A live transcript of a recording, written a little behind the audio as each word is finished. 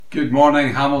Good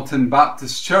morning, Hamilton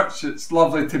Baptist Church. It's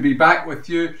lovely to be back with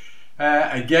you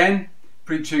again,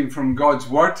 preaching from God's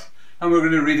Word, and we're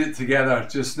going to read it together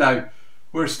just now.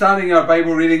 We're starting our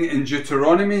Bible reading in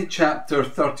Deuteronomy chapter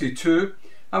 32,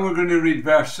 and we're going to read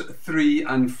verse 3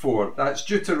 and 4. That's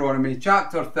Deuteronomy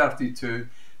chapter 32,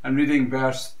 and reading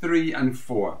verse 3 and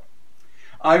 4.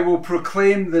 I will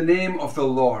proclaim the name of the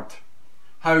Lord.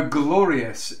 How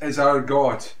glorious is our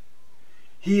God!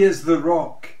 He is the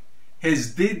rock.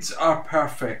 His deeds are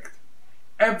perfect.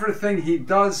 Everything he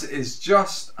does is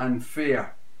just and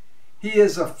fair. He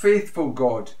is a faithful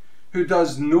God who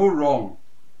does no wrong.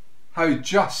 How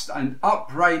just and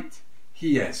upright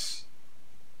he is.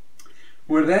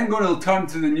 We're then going to turn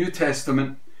to the New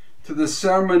Testament, to the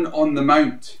Sermon on the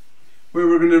Mount, where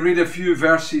we're going to read a few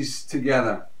verses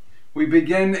together. We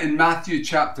begin in Matthew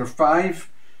chapter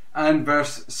 5 and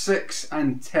verse 6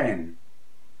 and 10.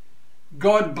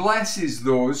 God blesses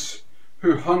those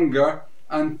who hunger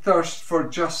and thirst for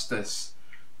justice,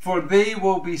 for they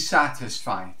will be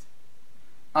satisfied.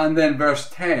 And then verse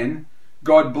 10,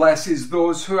 God blesses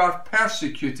those who are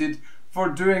persecuted for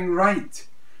doing right,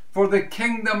 for the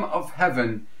kingdom of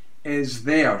heaven is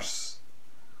theirs.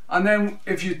 And then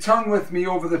if you turn with me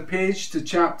over the page to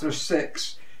chapter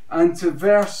 6 and to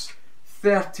verse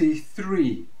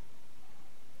 33,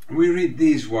 we read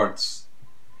these words.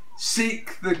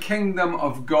 Seek the kingdom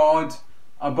of God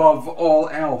above all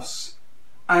else,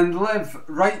 and live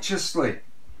righteously,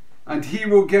 and he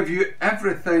will give you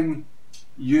everything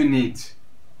you need.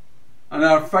 And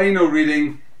our final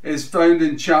reading is found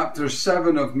in chapter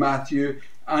 7 of Matthew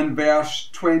and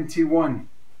verse 21.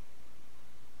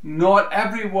 Not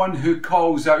everyone who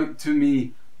calls out to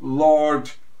me,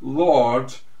 Lord,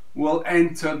 Lord, will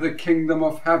enter the kingdom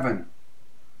of heaven.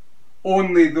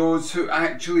 Only those who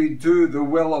actually do the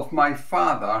will of my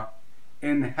Father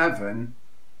in heaven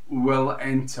will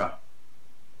enter.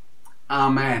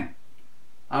 Amen.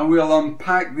 And we'll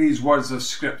unpack these words of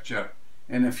Scripture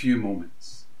in a few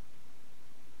moments.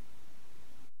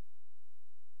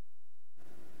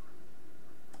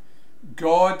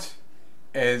 God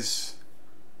is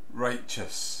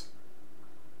righteous.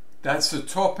 That's the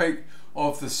topic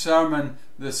of the sermon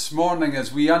this morning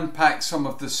as we unpack some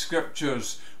of the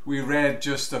scriptures we read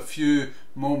just a few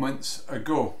moments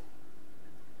ago.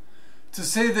 To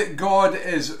say that God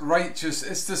is righteous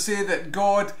is to say that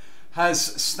God has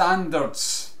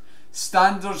standards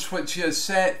which he has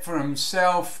set for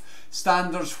himself,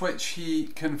 standards which he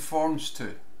conforms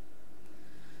to.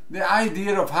 The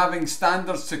idea of having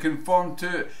standards to conform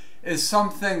to is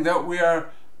something that we are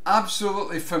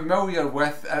absolutely familiar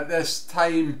with at this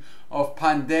time of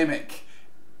pandemic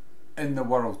in the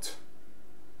world.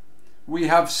 We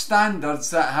have standards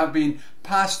that have been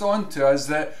passed on to us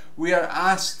that we are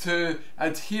asked to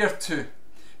adhere to,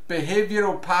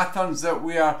 behavioural patterns that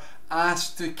we are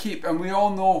asked to keep, and we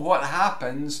all know what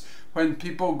happens when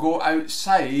people go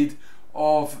outside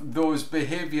of those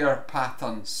behaviour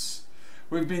patterns.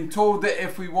 We've been told that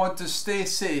if we want to stay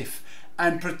safe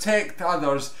and protect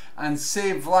others and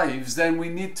save lives, then we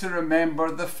need to remember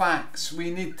the facts.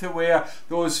 We need to wear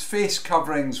those face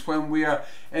coverings when we are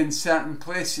in certain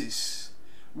places.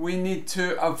 We need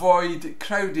to avoid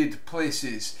crowded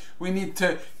places. We need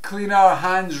to clean our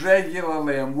hands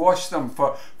regularly and wash them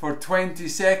for 20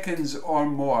 seconds or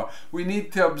more. We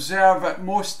need to observe at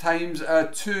most times a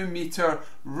 2-metre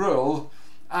rule,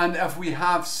 and if we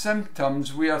have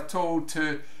symptoms we are told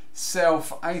to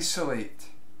self-isolate.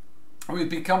 We've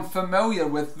become familiar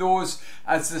with those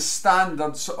as the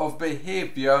standards of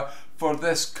behaviour for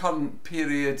this current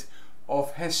period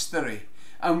of history.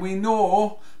 And we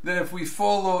know that if we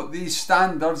follow these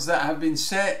standards that have been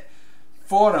set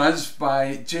for us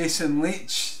by Jason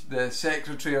Leach, the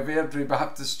Secretary of Airdrie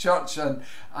Baptist Church,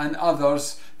 and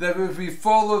others, that if we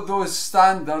follow those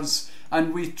standards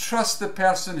and we trust the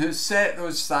person who set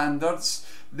those standards,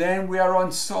 then we are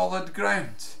on solid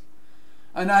ground.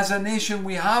 And as a nation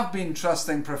we have been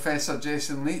trusting Professor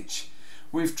Jason Leach.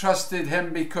 We've trusted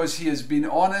him because he has been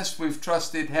honest. We've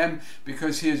trusted him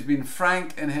because he has been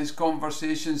frank in his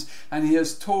conversations, and he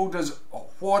has told us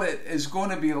what it is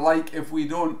going to be like if we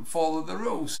don't follow the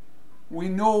rules. We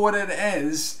know what it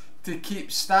is to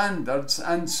keep standards,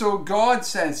 and so God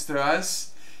says to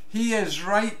us, he is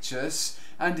righteous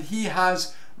and he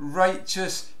has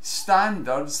righteous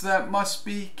standards that must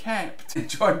be kept.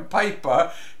 John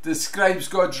Piper describes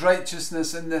God's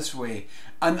righteousness in this way: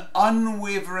 an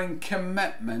unwavering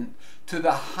commitment to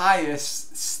the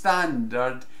highest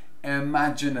standard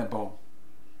imaginable.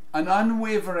 An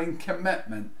unwavering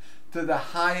commitment to the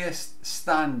highest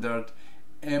standard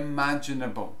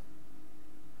imaginable.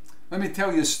 Let me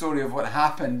tell you a story of what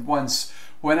happened once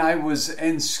when I was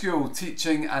in school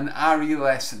teaching an RE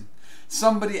lesson.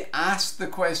 Somebody asked the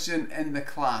question in the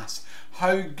class,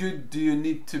 how good do you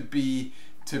need to be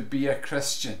a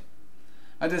Christian?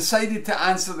 I decided to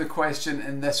answer the question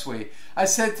in this way. I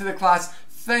said to the class,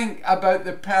 think about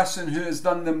the person who has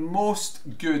done the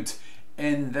most good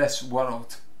in this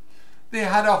world. They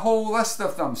had a whole list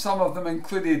of them. Some of them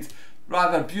included,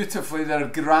 rather beautifully, their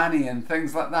granny and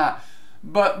things like that.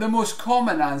 But the most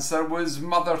common answer was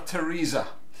Mother Teresa.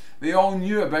 They all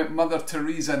knew about Mother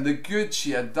Teresa and the good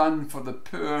she had done for the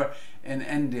poor in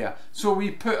India. So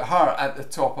we put her at the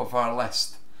top of our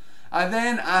list. I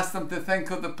then asked them to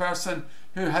think of the person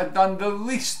who had done the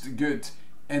least good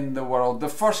in the world. The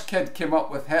first kid came up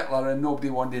with Hitler and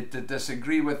nobody wanted to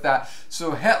disagree with that.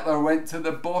 So Hitler went to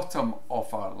the bottom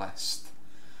of our list.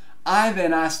 I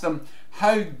then asked them,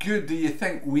 how good do you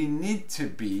think we need to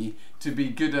be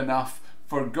good enough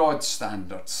for God's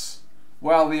standards?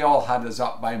 Well, they all had us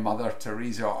up by Mother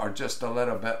Teresa or just a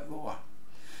little bit lower.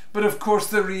 But of course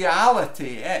the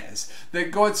reality is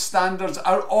that God's standards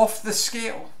are off the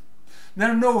scale.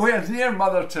 They're nowhere near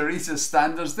Mother Teresa's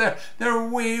standards. They're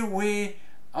way, way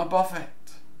above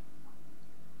it.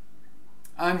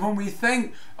 And when we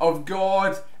think of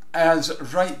God as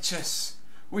righteous,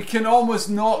 we can almost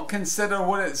not consider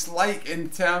what it's like in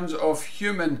terms of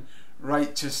human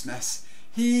righteousness.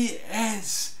 He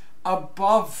is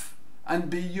above and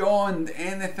beyond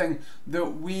anything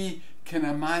that we can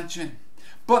imagine.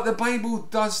 But the Bible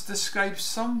does describe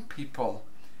some people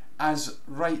as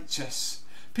righteous.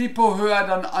 People who had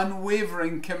an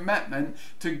unwavering commitment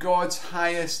to God's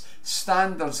highest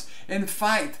standards. In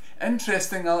fact,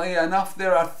 interestingly enough,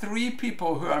 there are 3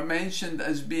 people who are mentioned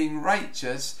as being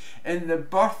righteous in the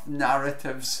birth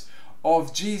narratives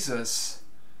of Jesus.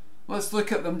 Let's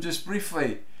look at them just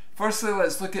briefly. Firstly,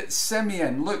 let's look at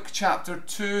Simeon. Luke chapter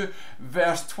 2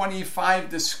 verse 25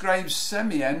 describes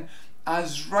Simeon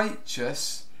as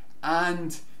righteous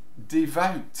and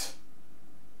devout.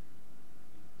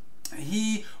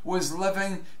 He was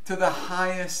living to the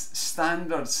highest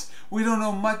standards. We don't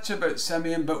know much about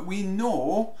Simeon, but we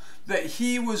know that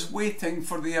he was waiting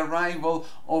for the arrival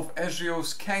of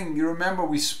Israel's king. You remember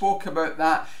we spoke about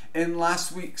that in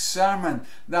last week's sermon.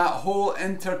 That whole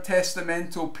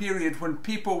intertestamental period when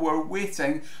people were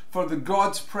waiting for the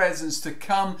God's presence to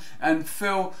come and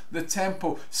fill the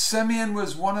temple. Simeon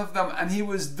was one of them, and he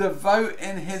was devout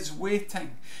in his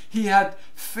waiting. He had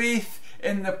faith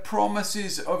in the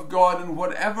promises of God, and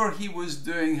whatever he was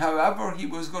doing, however he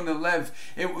was going to live,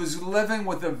 it was living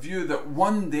with a view that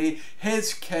one day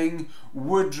his king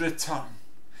would return.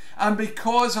 And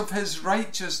because of his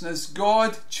righteousness,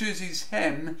 God chooses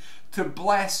him to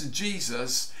bless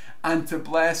Jesus and to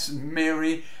bless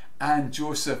Mary and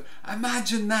Joseph.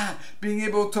 Imagine that, being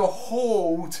able to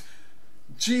hold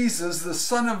Jesus, the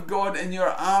Son of God, in your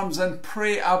arms and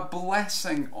pray a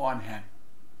blessing on him.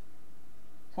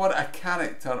 What a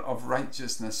character of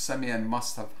righteousness Simeon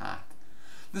must have had.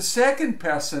 The second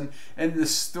person in the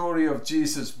story of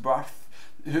Jesus' birth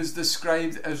who's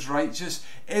described as righteous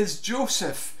is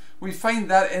Joseph. We find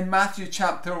that in Matthew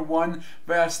chapter 1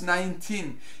 verse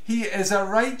 19. He is a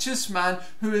righteous man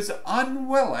who is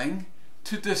unwilling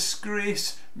to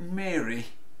disgrace Mary,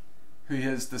 who he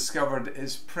has discovered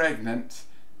is pregnant,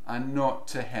 and not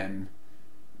to him,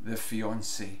 the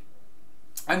fiancé.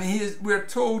 And we're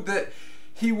told that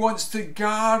he wants to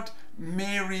guard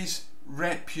Mary's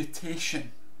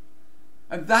reputation.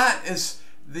 And that is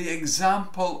the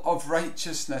example of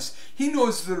righteousness. He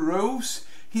knows the rules,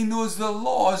 he knows the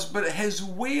laws, but his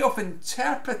way of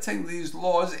interpreting these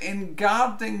laws in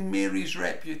guarding Mary's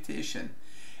reputation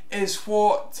is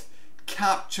what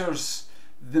captures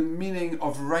the meaning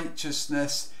of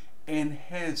righteousness in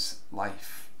his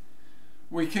life.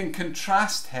 We can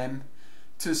contrast him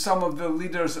to some of the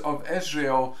leaders of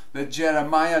Israel that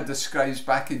Jeremiah describes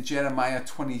back in Jeremiah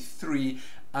 23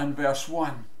 and verse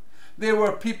 1. They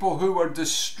were people who were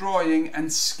destroying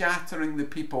and scattering the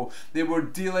people. They were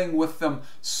dealing with them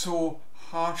so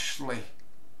harshly.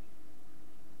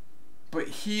 But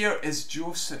here is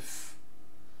Joseph,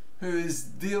 who is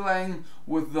dealing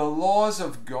with the laws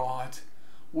of God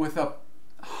with a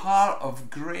heart of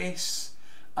grace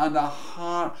and a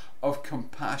heart of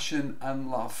compassion and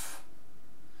love.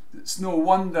 It's no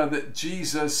wonder that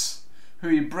Jesus, who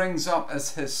he brings up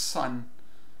as his son,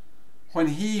 when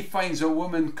he finds a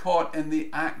woman caught in the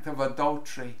act of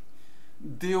adultery,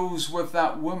 deals with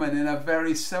that woman in a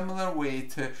very similar way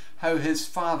to how his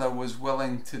father was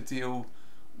willing to deal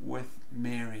with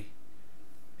Mary.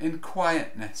 In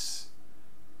quietness,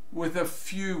 with a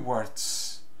few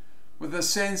words, with a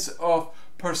sense of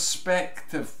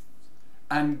perspective,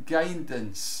 and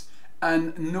guidance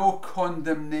and no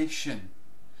condemnation,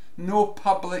 no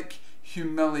public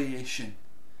humiliation.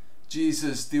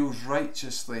 Jesus deals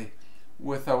righteously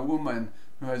with a woman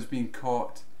who has been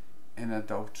caught in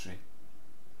adultery.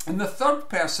 And the third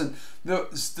person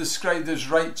that's described as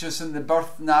righteous in the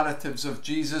birth narratives of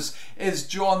Jesus is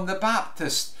John the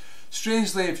Baptist.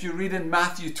 Strangely, if you read in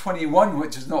Matthew 21,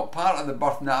 which is not part of the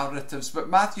birth narratives, but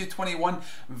Matthew 21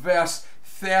 verse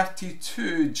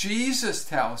 32, Jesus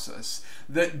tells us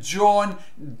that John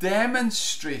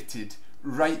demonstrated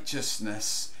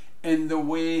righteousness in the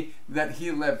way that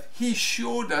he lived. He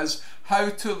showed us how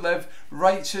to live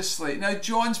righteously. Now,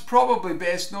 John's probably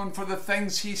best known for the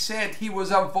things he said. He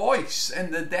was a voice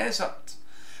in the desert.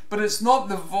 But it's not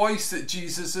the voice that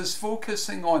Jesus is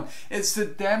focusing on. It's the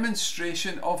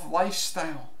demonstration of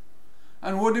lifestyle.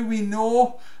 And what do we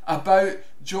know about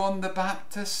John the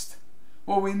Baptist?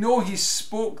 Well, we know he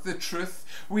spoke the truth.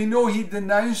 We know he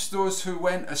denounced those who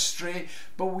went astray.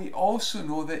 But we also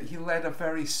know that he led a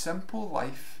very simple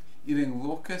life, eating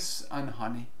locusts and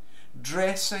honey,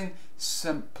 dressing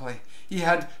simply. He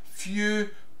had few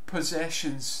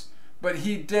possessions, but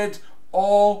he did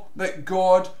all that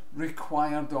God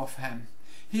required of him.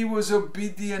 He was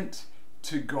obedient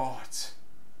to God.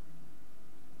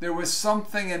 There was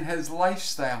something in his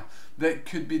lifestyle that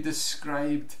could be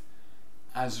described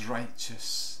as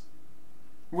righteous.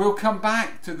 We'll come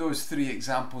back to those three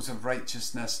examples of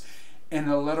righteousness in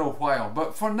a little while,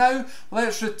 but for now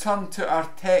let's return to our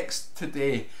text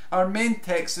today. Our main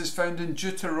text is found in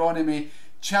Deuteronomy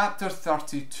chapter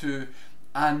 32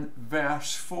 and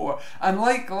verse 4. And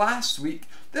like last week,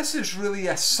 this is really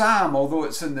a psalm, although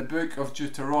it's in the book of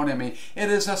Deuteronomy. It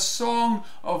is a song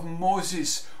of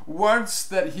Moses, words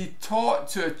that he taught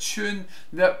to a tune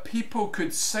that people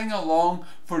could sing along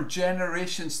for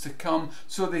generations to come,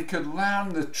 so they could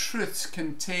learn the truths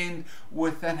contained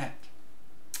within it.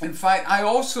 In fact, I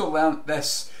also learnt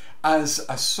this as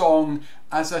a song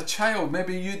as a child.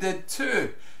 Maybe you did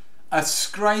too.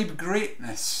 Ascribe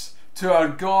greatness to our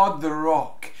God the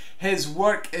rock. His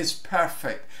work is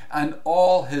perfect and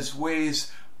all his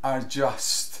ways are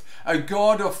just. A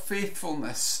God of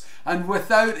faithfulness and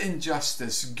without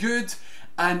injustice, good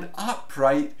and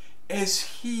upright is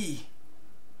he.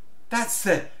 That's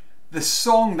the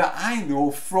song that I know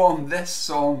from this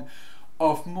song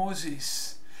of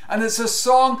Moses. And it's a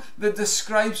song that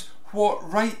describes what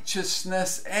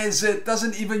righteousness is. It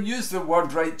doesn't even use the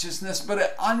word righteousness, but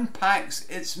it unpacks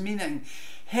its meaning.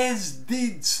 His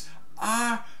deeds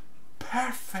are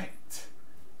perfect.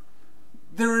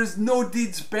 There is no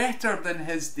deeds better than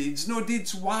his deeds, no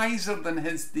deeds wiser than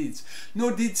his deeds,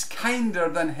 no deeds kinder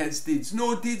than his deeds,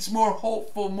 no deeds more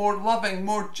hopeful, more loving,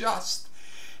 more just.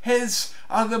 His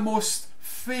are the most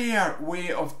fair way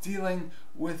of dealing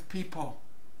with people.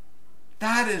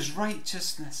 That is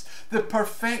righteousness, the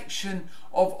perfection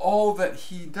of all that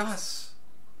he does.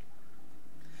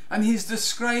 And he's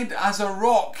described as a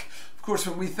rock. Of course,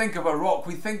 when we think of a rock,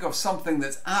 we think of something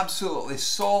that's absolutely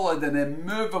solid and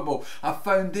immovable, a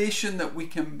foundation that we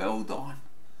can build on.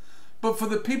 But for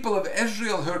the people of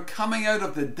Israel who are coming out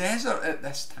of the desert at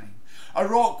this time, a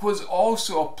rock was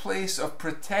also a place of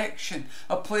protection,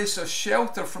 a place of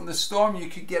shelter from the storm. You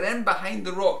could get in behind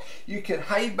the rock, you could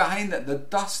hide behind it, the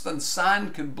dust and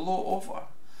sand could blow over.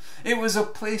 It was a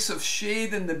place of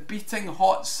shade in the beating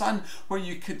hot sun where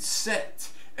you could sit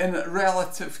in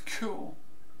relative cool.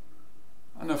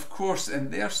 And of course, in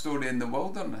their story in the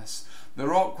wilderness, the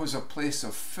rock was a place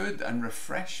of food and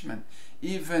refreshment,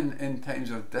 even in times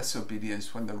of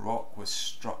disobedience when the rock was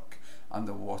struck and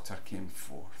the water came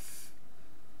forth.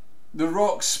 The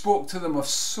rock spoke to them of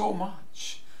so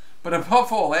much, but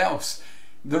above all else,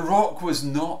 the rock was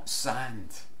not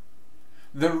sand.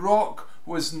 The rock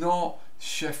was not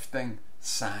shifting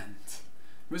sand.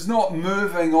 It was not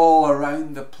moving all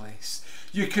around the place.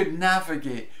 You could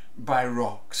navigate by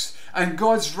rocks. And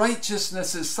God's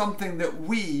righteousness is something that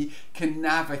we can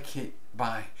navigate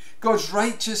by. God's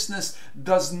righteousness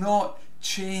does not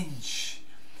change.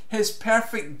 His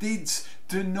perfect deeds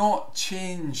do not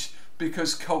change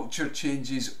because culture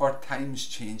changes or times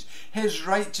change. His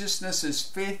righteousness is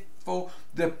faithful,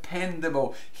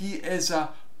 dependable. He is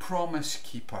a promise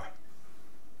keeper.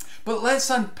 But let's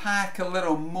unpack a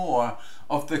little more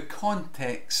of the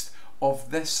context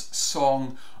of this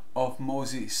song of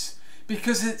Moses,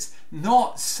 because it's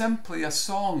not simply a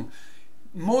song.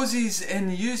 Moses, in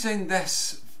using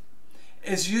this,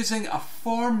 is using a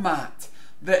format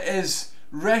that is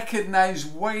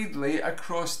recognized widely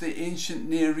across the ancient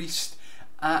Near East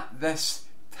at this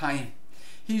time.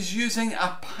 He's using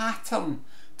a pattern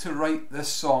to write this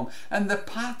song. And the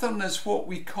pattern is what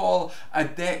we call a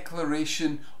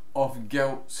declaration of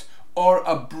guilt, or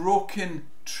a broken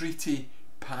treaty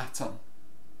pattern.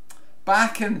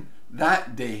 Back in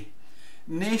that day,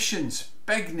 nations,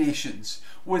 big nations,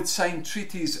 would sign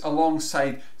treaties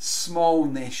alongside small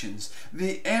nations.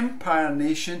 The empire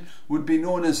nation would be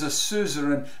known as a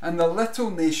suzerain, and the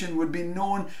little nation would be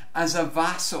known as a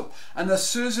vassal. And a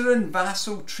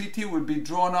suzerain-vassal treaty would be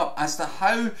drawn up as to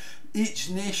how each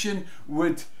nation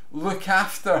would look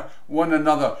after one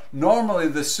another. Normally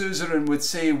the suzerain would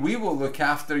say, we will look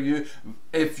after you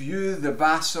if you, the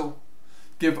vassal,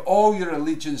 give all your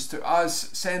allegiance to us,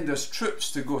 send us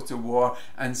troops to go to war,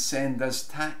 and send us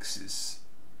taxes.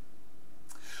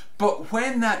 But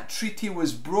when that treaty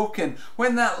was broken,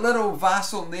 when that little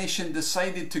vassal nation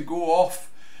decided to go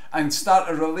off and start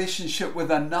a relationship with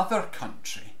another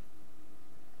country,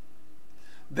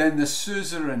 then the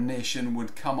suzerain nation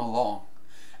would come along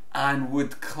and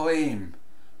would claim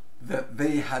that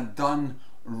they had done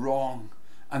wrong.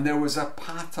 And there was a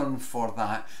pattern for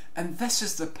that. And this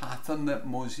is the pattern that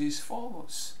Moses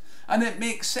follows. And it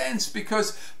makes sense,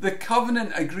 because the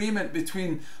covenant agreement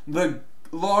between the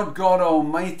Lord God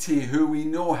Almighty, who we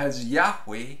know as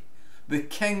Yahweh, the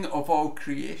King of all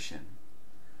creation,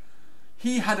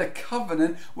 he had a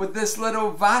covenant with this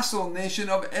little vassal nation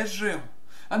of Israel.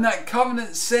 And that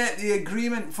covenant set the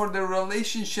agreement for the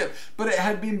relationship, but it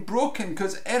had been broken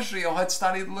because Israel had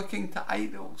started looking to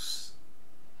idols.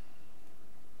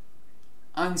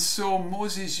 And so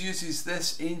Moses uses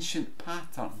this ancient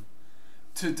pattern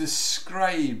to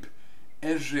describe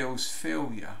Israel's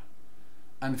failure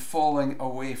and falling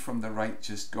away from the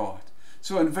righteous God.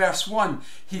 So in verse 1,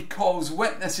 he calls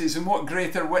witnesses, and what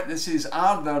greater witnesses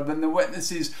are there than the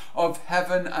witnesses of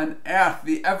heaven and earth,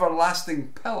 the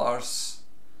everlasting pillars.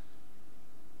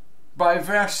 By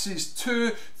verses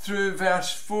 2 through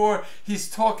verse 4, he's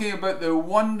talking about the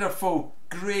wonderful,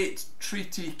 great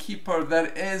treaty keeper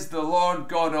that is the Lord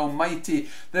God Almighty,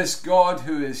 this God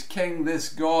who is King, this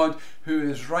God who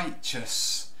is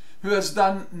righteous, who has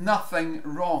done nothing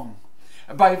wrong.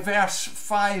 By verse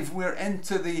 5, we're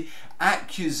into the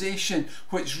accusation,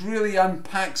 which really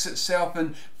unpacks itself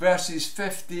in verses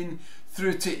 15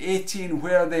 through to 18,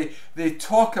 where they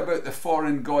talk about the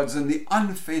foreign gods and the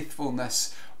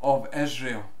unfaithfulness of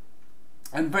Israel.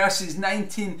 And verses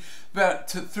 19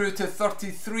 through to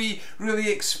 33 really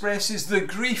expresses the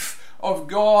grief of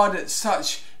God at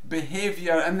such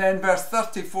behaviour. And then verse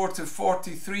 34 to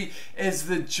 43 is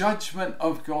the judgment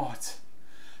of God.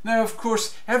 Now, of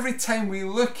course, every time we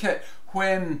look at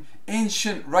when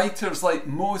ancient writers like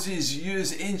Moses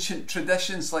use ancient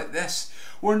traditions like this,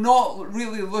 we're not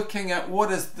really looking at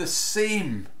what is the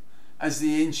same as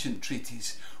the ancient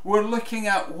treaties. We're looking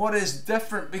at what is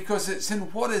different, because it's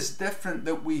in what is different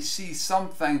that we see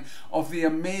something of the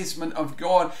amazement of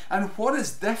God. And what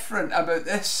is different about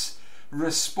this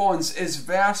response is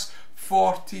verse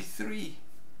 43.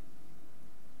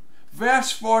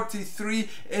 Verse 43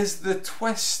 is the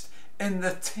twist in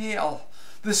the tale.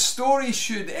 The story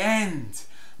should end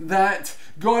that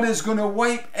God is going to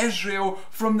wipe Israel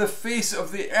from the face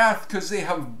of the earth because they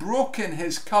have broken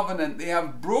his covenant, they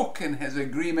have broken his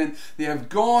agreement, they have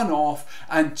gone off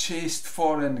and chased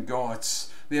foreign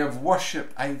gods, they have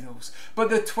worshipped idols. But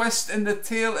the twist in the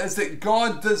tale is that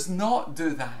God does not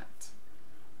do that.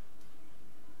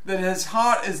 That his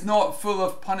heart is not full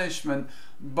of punishment,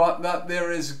 but that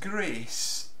there is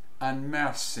grace and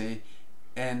mercy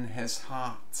in his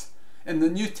heart. In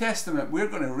the New Testament, we're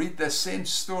going to read this same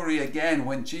story again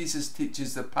when Jesus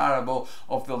teaches the parable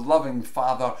of the loving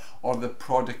father or the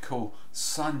prodigal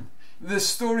son. The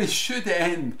story should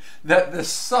end that the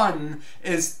son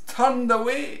is turned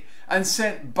away and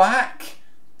sent back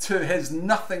to his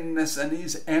nothingness and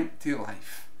his empty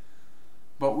life.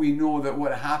 But we know that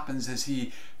what happens is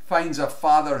he finds a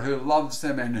father who loves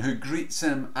him and who greets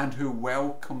him and who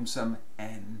welcomes him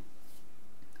in.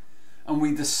 And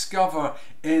we discover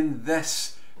in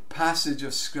this passage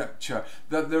of Scripture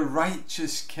that the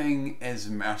righteous King is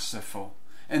merciful.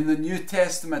 In the New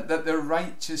Testament, that the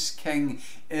righteous King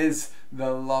is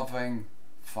the loving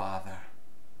Father.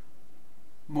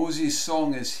 Moses'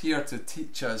 song is here to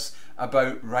teach us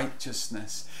about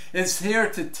righteousness. It's here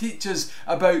to teach us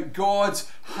about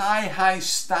God's high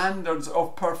standards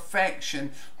of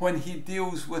perfection when he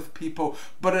deals with people.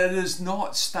 But it is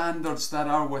not standards that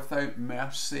are without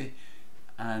mercy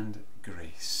and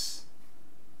grace.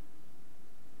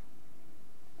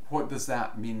 What does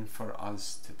that mean for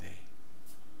us today?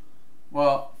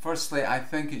 Well, firstly, I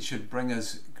think it should bring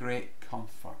us great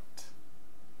comfort.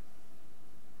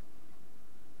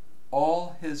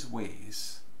 All his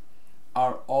ways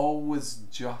are always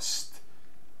just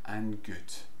and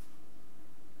good.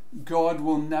 God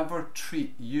will never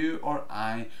treat you or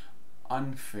I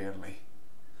unfairly.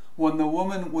 When the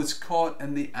woman was caught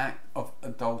in the act of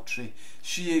adultery,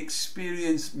 she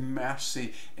experienced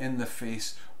mercy in the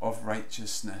face of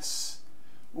righteousness.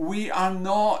 We are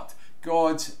not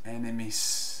God's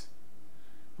enemies.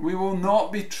 We will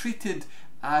not be treated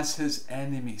as his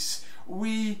enemies.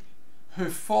 We who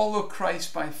follow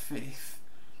Christ by faith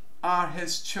are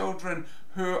his children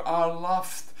who are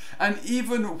loved. And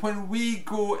even when we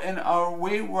go in our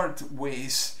wayward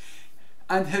ways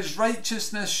and his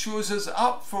righteousness shows us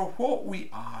up for what we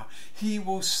are, he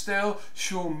will still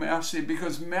show mercy,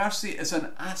 because mercy is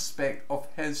an aspect of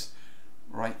his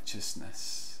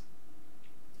righteousness.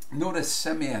 Notice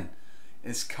Simeon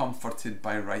is comforted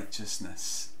by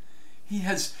righteousness. He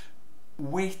has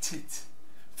waited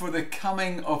for the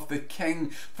coming of the king,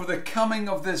 for the coming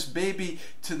of this baby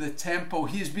to the temple.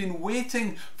 He's been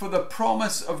waiting for the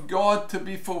promise of God to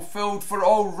be fulfilled, for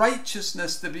all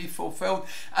righteousness to be fulfilled.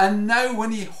 And now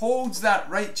when he holds that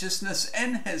righteousness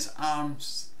in his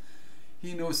arms,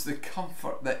 he knows the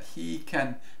comfort that he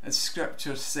can, as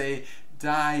scriptures say,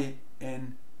 die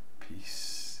in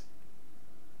peace.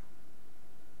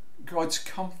 God's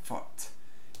comfort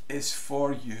is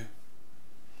for you.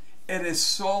 It is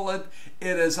solid,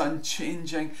 it is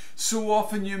unchanging. So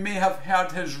often you may have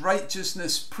heard his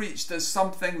righteousness preached as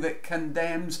something that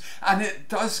condemns, and it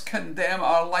does condemn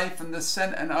our life and the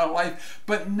sin in our life,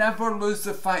 but never lose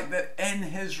the fact that in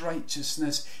his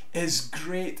righteousness is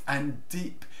great and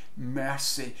deep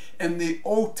mercy in the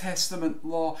Old Testament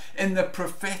law, in the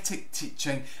prophetic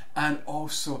teaching, and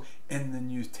also in the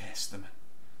New Testament.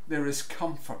 There is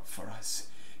comfort for us.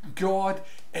 God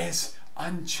is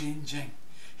unchanging.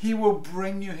 He will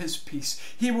bring you his peace.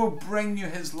 He will bring you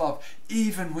his love,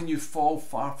 even when you fall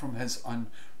far from his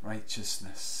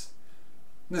unrighteousness.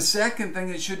 The second thing,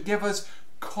 it should give us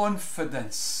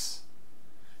confidence.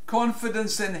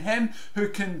 Confidence in him who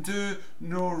can do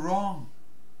no wrong.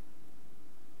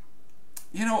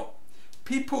 You know,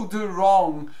 people do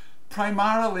wrong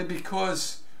primarily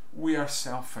because we are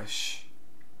selfish.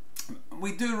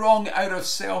 We do wrong out of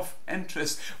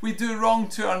self-interest. We do wrong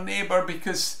to our neighbour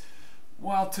because,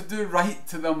 well, to do right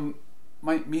to them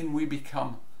might mean we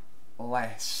become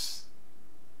less.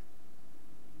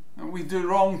 And we do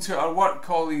wrong to our work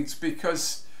colleagues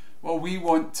because, well, we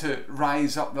want to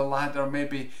rise up the ladder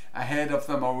maybe ahead of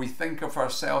them, or we think of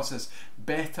ourselves as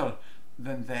better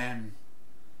than them.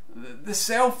 The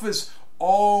self is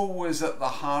always at the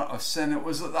heart of sin. It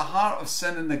was at the heart of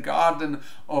sin in the Garden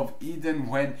of Eden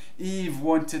when Eve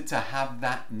wanted to have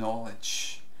that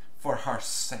knowledge for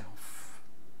herself.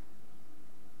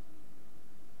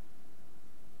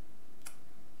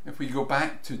 If we go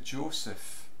back to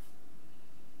Joseph,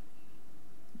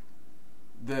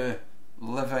 the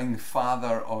living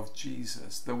father of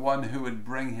Jesus, the one who would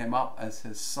bring him up as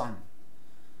his son,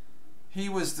 he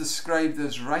was described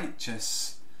as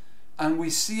righteous, and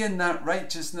we see in that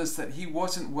righteousness that he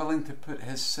wasn't willing to put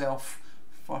himself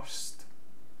first.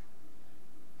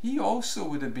 He also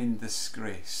would have been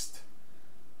disgraced,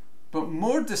 but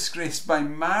more disgraced by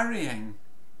marrying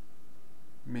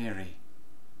Mary.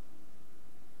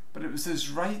 But it was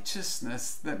his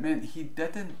righteousness that meant he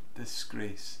didn't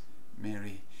disgrace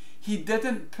Mary. He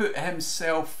didn't put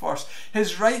himself first.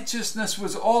 His righteousness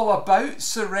was all about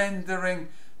surrendering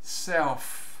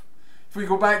self. If we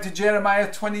go back to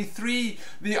Jeremiah 23,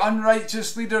 the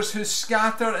unrighteous leaders who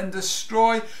scatter and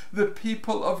destroy the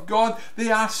people of God,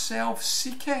 they are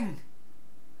self-seeking.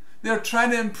 They're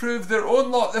trying to improve their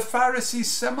own lot. The Pharisees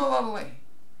similarly.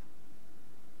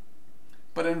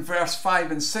 But in verse 5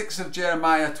 and 6 of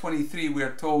Jeremiah 23, we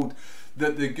are told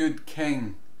that the good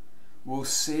king will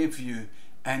save you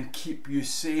and keep you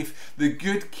safe. The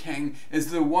good king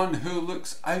is the one who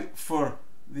looks out for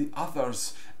the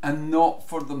others and not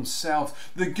for themselves.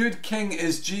 The good king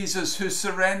is Jesus, who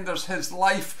surrenders his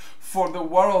life for the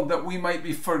world that we might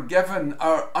be forgiven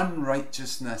our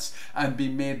unrighteousness and be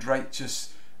made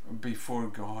righteous before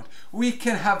God. We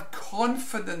can have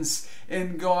confidence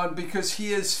in God because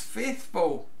he is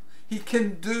faithful. He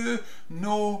can do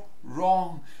no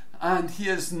wrong, and he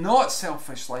is not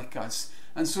selfish like us,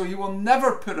 and so he will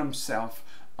never put himself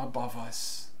above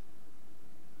us.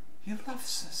 He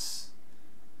loves us,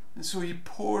 and so he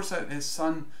pours out his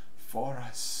Son for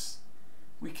us.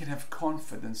 We can have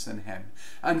confidence in him.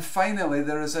 And finally,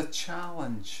 there is a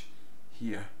challenge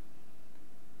here,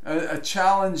 a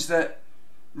challenge that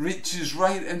reaches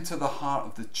right into the heart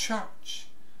of the church,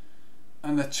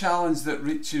 and a challenge that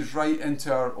reaches right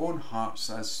into our own hearts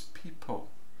as people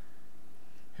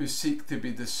who seek to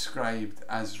be described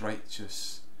as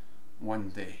righteous one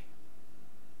day.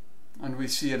 And we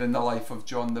see it in the life of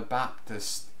John the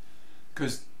Baptist,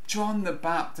 because John the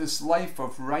Baptist's life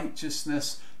of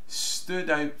righteousness stood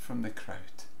out from the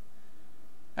crowd.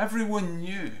 Everyone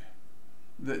knew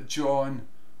that John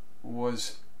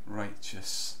was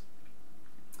righteous.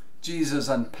 Jesus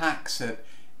unpacks it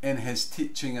in his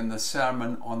teaching in the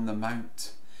Sermon on the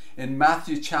Mount. In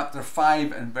Matthew chapter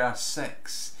 5 and verse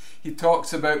 6, he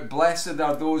talks about blessed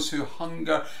are those who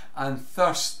hunger and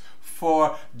thirst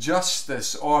for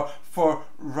justice or for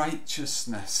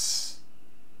righteousness.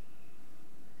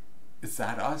 Is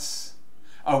that us?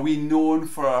 Are we known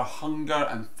for our hunger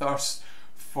and thirst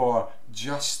for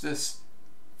justice,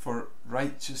 for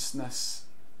righteousness?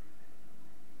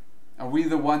 Are we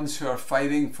the ones who are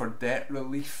fighting for debt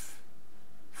relief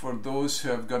for those who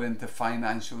have got into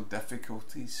financial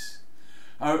difficulties?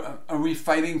 Are we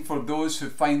fighting for those who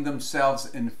find themselves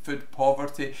in food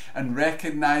poverty and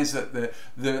recognise that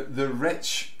the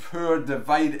rich-poor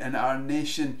divide in our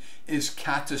nation is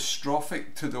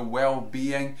catastrophic to the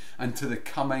well-being and to the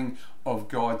coming of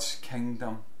God's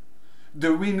kingdom?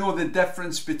 Do we know the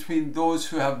difference between those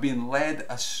who have been led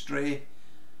astray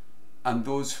and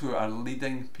those who are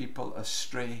leading people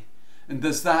astray? And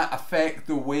does that affect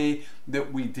the way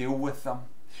that we deal with them?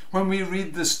 When we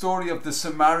read the story of the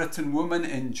Samaritan woman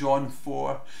in John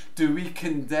 4, do we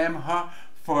condemn her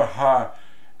for her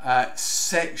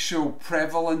sexual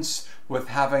prevalence with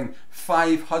having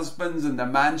 5 husbands and the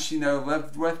man she now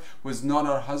lived with was not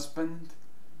her husband?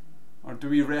 Or do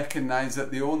we recognise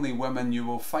that the only women you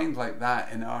will find like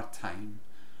that in our time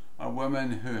are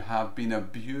women who have been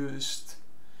abused,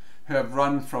 who have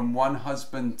run from one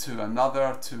husband to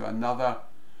another,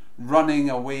 running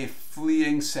away,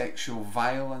 fleeing sexual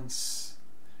violence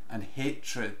and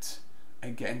hatred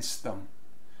against them?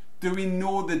 Do we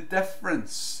know the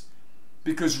difference?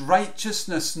 Because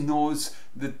righteousness knows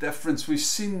the difference. We've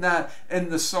seen that in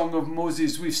the Song of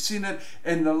Moses. We've seen it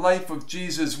in the life of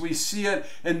Jesus. We see it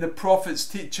in the prophet's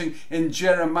teaching in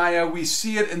Jeremiah. We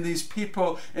see it in these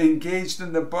people engaged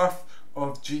in the birth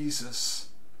of Jesus.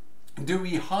 Do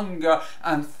we hunger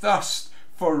and thirst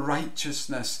for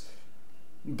righteousness?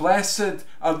 Blessed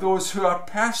are those who are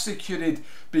persecuted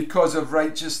because of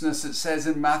righteousness, it says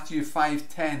in Matthew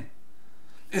 5:10.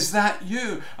 Is that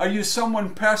you? Are you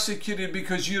someone persecuted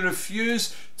because you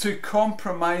refuse to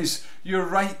compromise your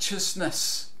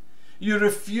righteousness? You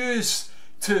refuse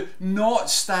to not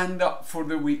stand up for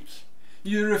the weak.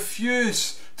 You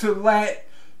refuse to let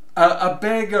a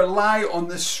beggar lie on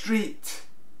the street,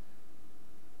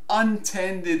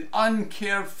 untended,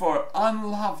 uncared for,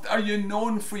 unloved. Are you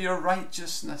known for your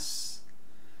righteousness?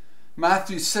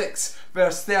 Matthew 6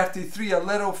 verse 33, a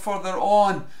little further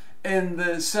on in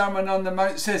the Sermon on the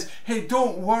Mount, says, hey,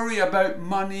 don't worry about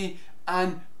money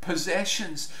and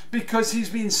possessions, because he's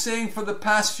been saying for the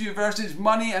past few verses,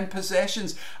 money and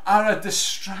possessions are a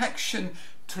distraction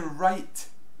to right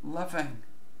living.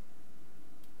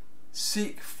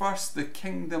 Seek first the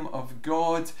kingdom of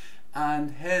God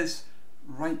and his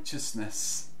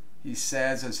righteousness, he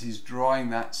says as he's drawing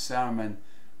that sermon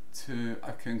to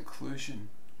a conclusion.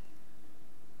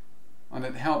 And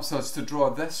it helps us to draw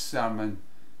this sermon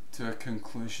to a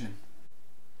conclusion.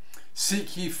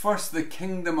 Seek ye first the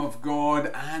kingdom of God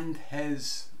and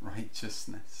his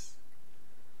righteousness.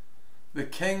 The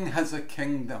King has a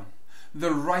kingdom.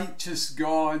 The righteous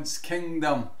God's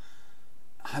kingdom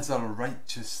has a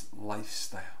righteous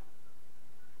lifestyle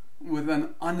with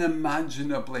an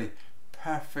unimaginably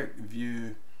perfect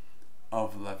view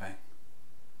of living.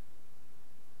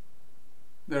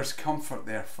 There's comfort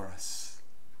there for us.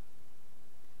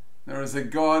 There is a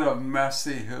God of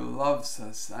mercy who loves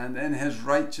us, and in his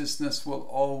righteousness will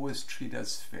always treat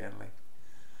us fairly,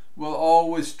 will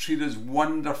always treat us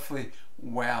wonderfully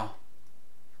well.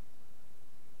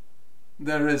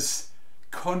 There is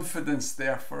confidence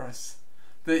there for us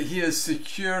that he is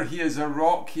secure, he is a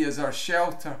rock, he is our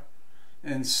shelter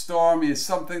in storm, he is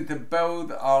something to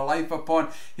build our life upon.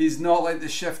 He's not like the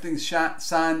shifting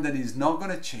sand, and he's not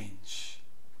going to change.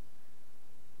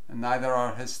 And neither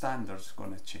are his standards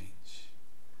going to change.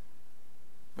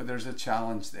 But there's a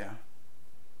challenge there.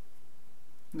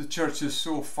 The church is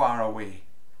so far away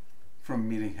from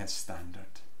meeting his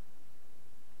standard.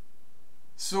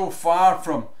 So far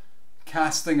from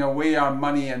casting away our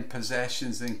money and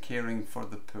possessions and caring for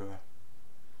the poor.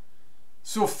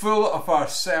 So full of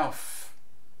ourself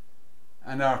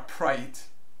and our pride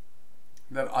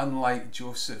that, unlike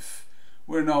Joseph,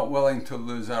 we're not willing to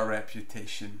lose our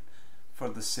reputation for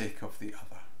the sake of the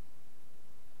other.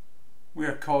 We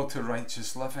are called to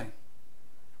righteous living,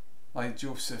 like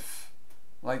Joseph,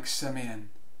 like Simeon,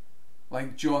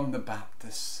 like John the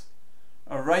Baptist.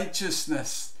 A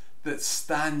righteousness that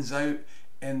stands out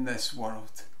in this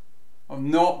world, of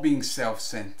not being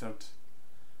self-centered,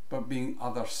 but being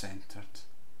other-centered,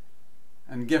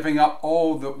 and giving up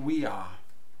all that we are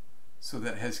so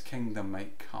that his kingdom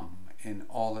might come in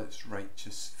all its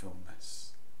righteous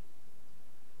fullness.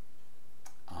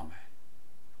 Amen.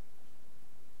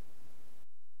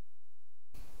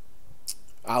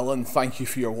 Alan, thank you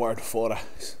for your word for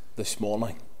us this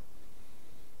morning.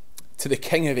 To the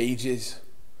King of Ages,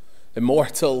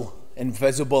 immortal,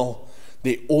 invisible,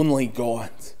 the only God,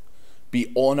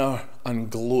 be honour and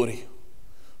glory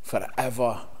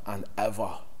forever and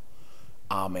ever.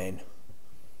 Amen.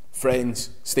 Friends,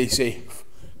 stay safe.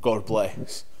 God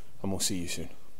bless, and we'll see you soon.